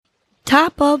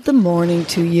Top of the morning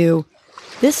to you.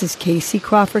 This is Casey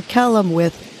Crawford Kellum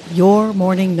with Your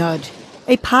Morning Nudge,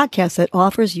 a podcast that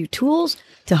offers you tools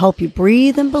to help you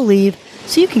breathe and believe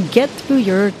so you can get through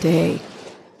your day.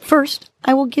 First,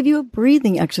 I will give you a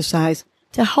breathing exercise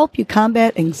to help you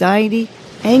combat anxiety,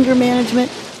 anger management,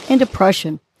 and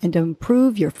depression, and to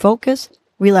improve your focus,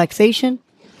 relaxation,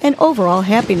 and overall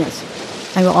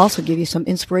happiness. I will also give you some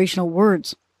inspirational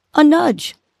words, a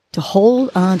nudge, to hold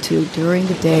on to during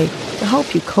the day to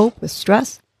help you cope with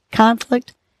stress,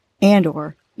 conflict, and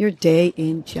or your day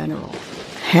in general.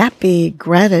 Happy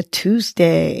Greta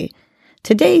Tuesday.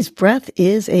 Today's breath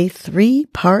is a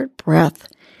 3-part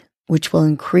breath, which will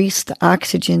increase the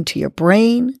oxygen to your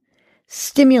brain,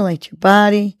 stimulate your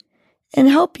body, and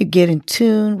help you get in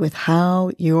tune with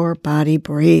how your body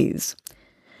breathes.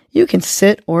 You can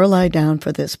sit or lie down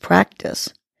for this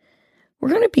practice. We're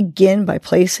going to begin by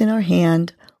placing our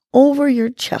hand over your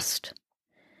chest.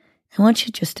 I want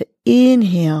you just to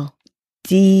inhale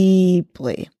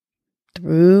deeply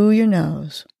through your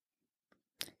nose.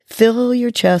 Feel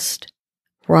your chest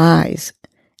rise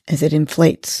as it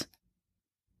inflates.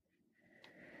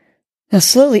 Now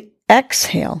slowly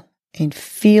exhale and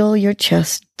feel your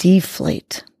chest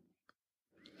deflate.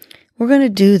 We're going to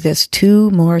do this 2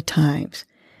 more times.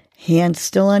 Hands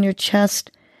still on your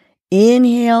chest.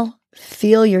 Inhale.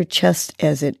 Feel your chest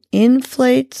as it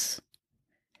inflates.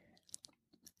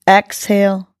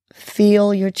 Exhale.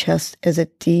 Feel your chest as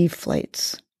it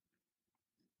deflates.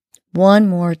 1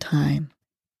 more time.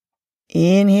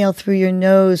 Inhale through your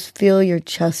nose. Feel your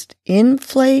chest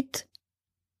inflate.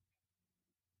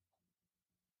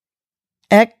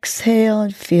 Exhale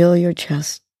and feel your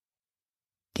chest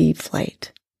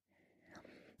deflate.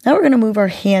 Now we're going to move our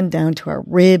hand down to our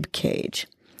rib cage.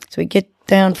 So we get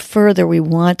down further. We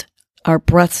want our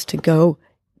breaths to go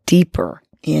deeper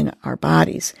in our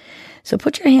bodies. So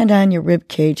put your hand on your rib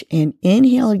cage and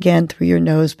inhale again through your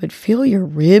nose, but feel your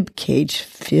rib cage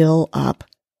fill up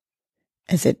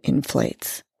as it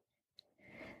inflates.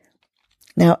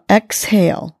 Now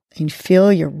exhale and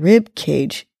feel your rib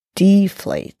cage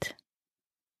deflate.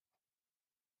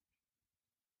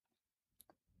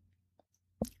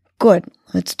 Good.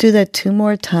 Let's do that 2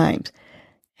 more times.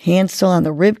 Hands still on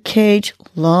the rib cage.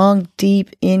 Long,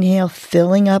 deep inhale,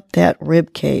 filling up that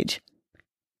rib cage.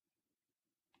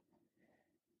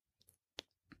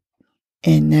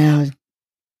 And now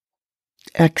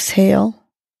exhale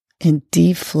and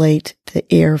deflate the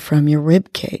air from your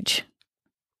rib cage.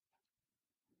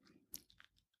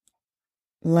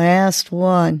 Last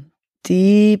one.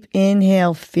 Deep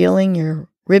inhale, feeling your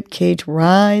rib cage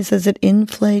rise as it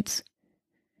inflates.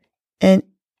 And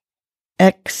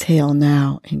exhale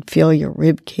now and feel your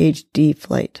rib cage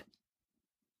deflate.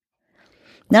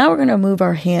 Now we're going to move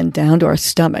our hand down to our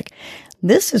stomach.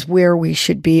 This is where we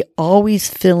should be always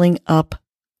filling up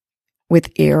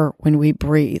with air when we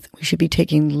breathe. We should be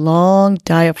taking long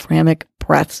diaphragmatic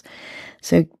breaths.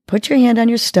 So put your hand on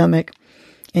your stomach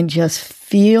and just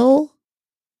feel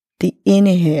the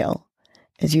inhale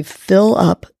as you fill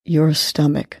up your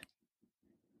stomach.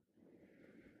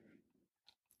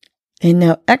 And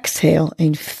now exhale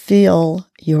and feel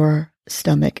your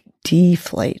stomach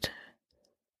deflate.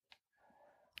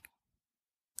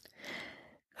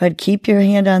 Go ahead, keep your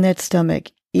hand on that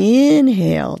stomach.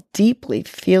 Inhale deeply,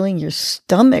 feeling your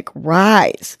stomach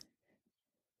rise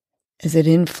as it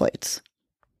inflates.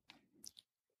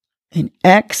 And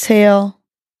exhale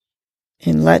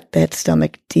and let that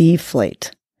stomach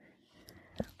deflate.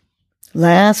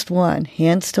 Last one,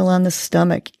 hand still on the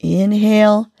stomach.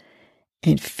 Inhale.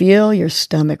 And feel your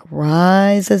stomach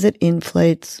rise as it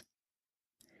inflates.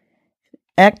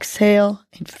 Exhale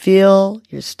and feel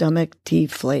your stomach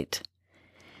deflate.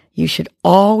 You should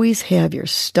always have your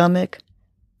stomach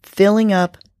filling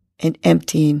up and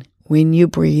emptying when you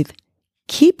breathe.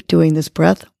 Keep doing this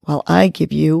breath while I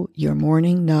give you your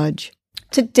morning nudge.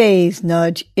 Today's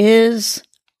nudge is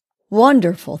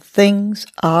wonderful things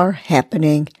are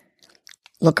happening.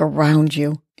 Look around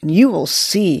you and you will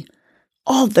see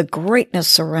all the greatness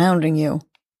surrounding you.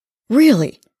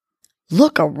 Really,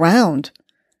 look around.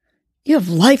 You have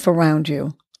life around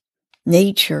you.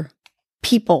 Nature,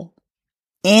 people,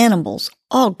 animals,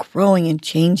 all growing and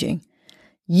changing.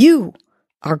 You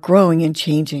are growing and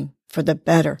changing for the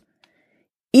better.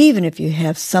 Even if you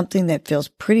have something that feels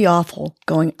pretty awful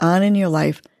going on in your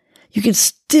life, you can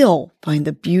still find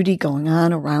the beauty going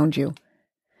on around you.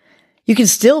 You can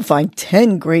still find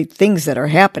 10 great things that are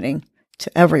happening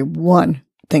to every one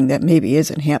thing that maybe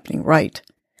isn't happening right.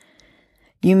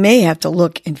 You may have to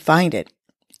look and find it,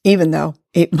 even though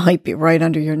it might be right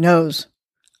under your nose.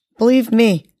 Believe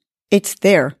me, it's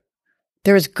there.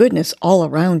 There is goodness all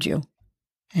around you.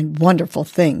 and wonderful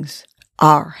things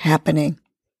are happening.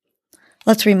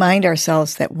 Let's remind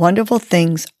ourselves that wonderful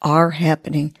things are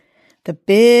happening. The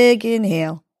big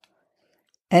inhale,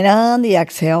 and on the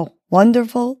exhale,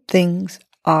 wonderful things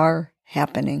are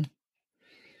happening.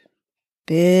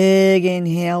 Big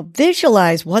inhale.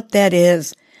 Visualize what that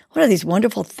is. What are these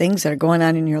wonderful things that are going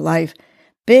on in your life?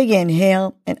 Big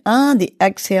inhale, and on the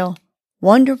exhale,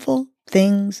 wonderful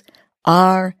things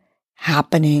are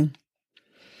happening.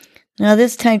 Now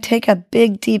this time, take a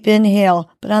big, deep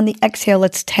inhale, but on the exhale,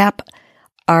 let's tap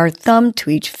our thumb to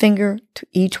each finger to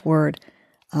each word.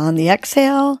 On the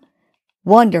exhale,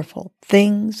 wonderful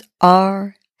things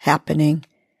are happening.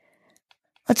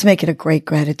 Let's make it a great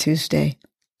Gratitude Tuesday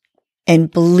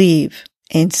and believe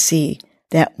and see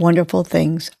that wonderful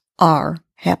things are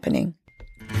happening.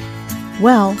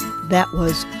 Well, that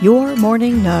was your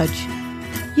morning nudge.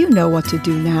 You know what to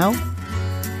do now.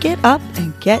 Get up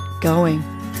and get going.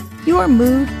 Your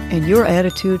mood and your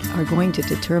attitude are going to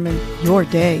determine your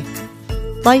day.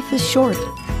 Life is short.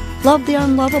 Love the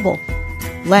unlovable.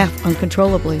 Laugh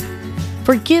uncontrollably.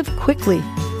 Forgive quickly.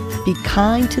 Be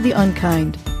kind to the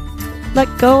unkind.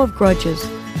 Let go of grudges.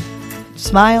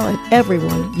 Smile at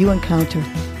everyone you encounter.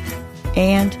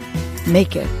 And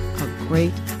make it a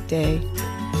great day